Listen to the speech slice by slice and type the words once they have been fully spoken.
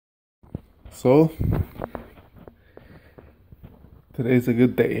So, today's a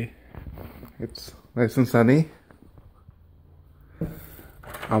good day. It's nice and sunny.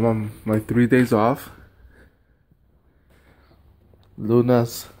 I'm on my 3 days off.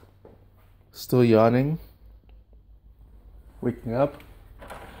 Luna's still yawning. Waking up.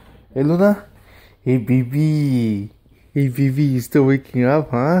 Hey Luna. Hey BB. Hey BB, you still waking up,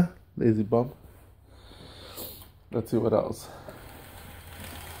 huh? Lazy bum. Let's see what else.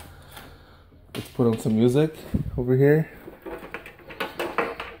 Let's put on some music over here.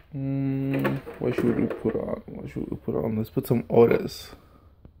 What should we put on? Let's put some Otis.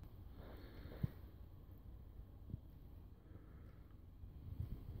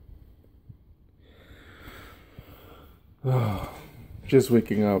 Just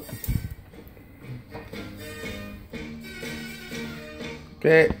waking up.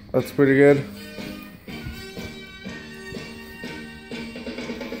 Okay, that's pretty good.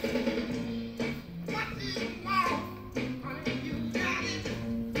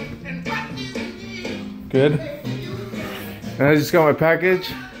 Good. And I just got my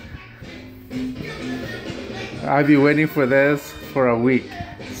package. I've been waiting for this for a week.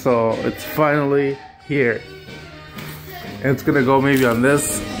 So it's finally here. And it's gonna go maybe on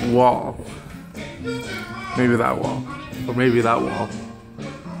this wall. Maybe that wall. Or maybe that wall.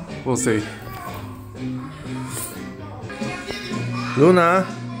 We'll see. Luna,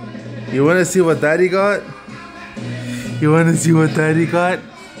 you wanna see what Daddy got? You wanna see what Daddy got?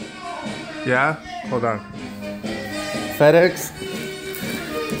 Yeah? Hold on. FedEx.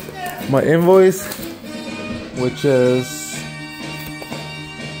 My invoice, which is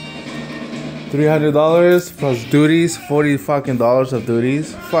 $300 plus duties, $40 fucking dollars of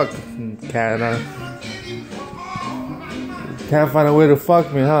duties. Fuck Canada. Can't find a way to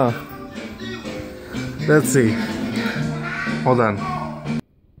fuck me, huh? Let's see. Hold on.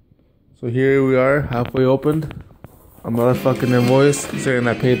 So here we are, halfway opened. Another fucking invoice saying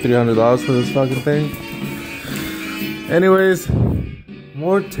I paid $300 for this fucking thing. Anyways,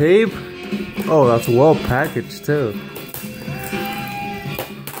 more tape. Oh, that's well packaged too.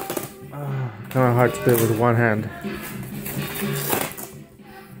 Kind of hard to do it with one hand.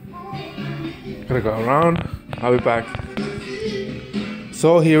 Gonna go around. I'll be back.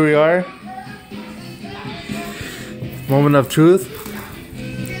 So here we are. Moment of truth.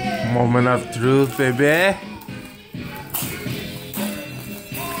 Moment of truth, baby.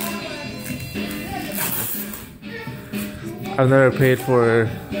 I've never paid for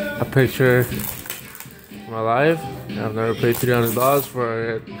a picture in my life. I've never paid $300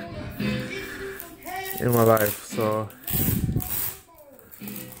 for it in my life, so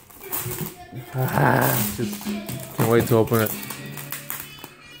just can't wait to open it.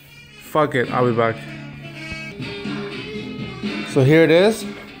 Fuck it, I'll be back. So here it is.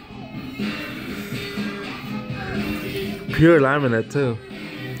 Pure laminate too.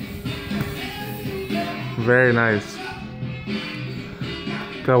 Very nice.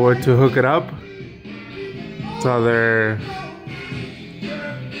 Got where to hook it up. So there.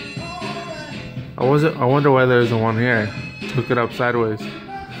 I wonder why there isn't one here. Hook it up sideways.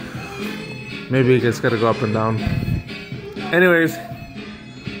 Maybe you just gotta go up and down. Anyways,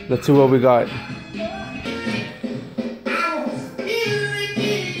 let's see what we got.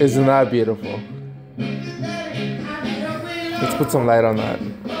 Isn't that beautiful? Let's put some light on that.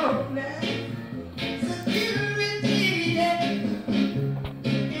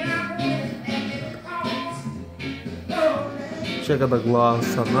 Check out the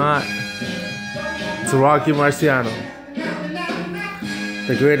gloss on that. It's Rocky Marciano,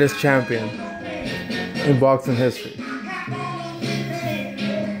 the greatest champion in boxing history.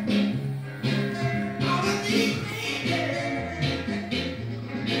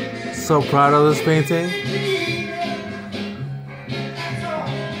 So proud of this painting.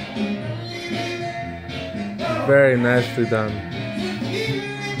 Very nicely done.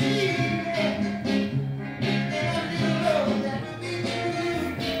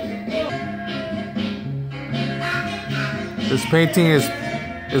 This painting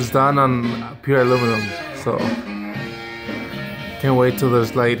is done on pure aluminum, so can't wait till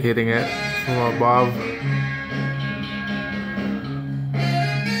there's light hitting it from above.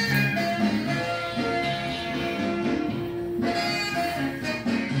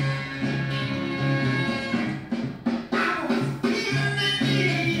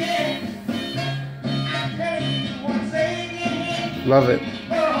 Love it.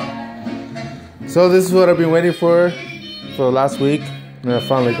 So this is what I've been waiting for the last week, and I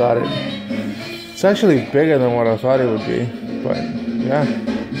finally got it. It's actually bigger than what I thought it would be, but yeah,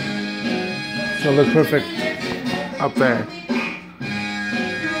 it's gonna look perfect up there.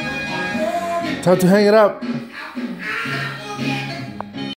 Time to hang it up.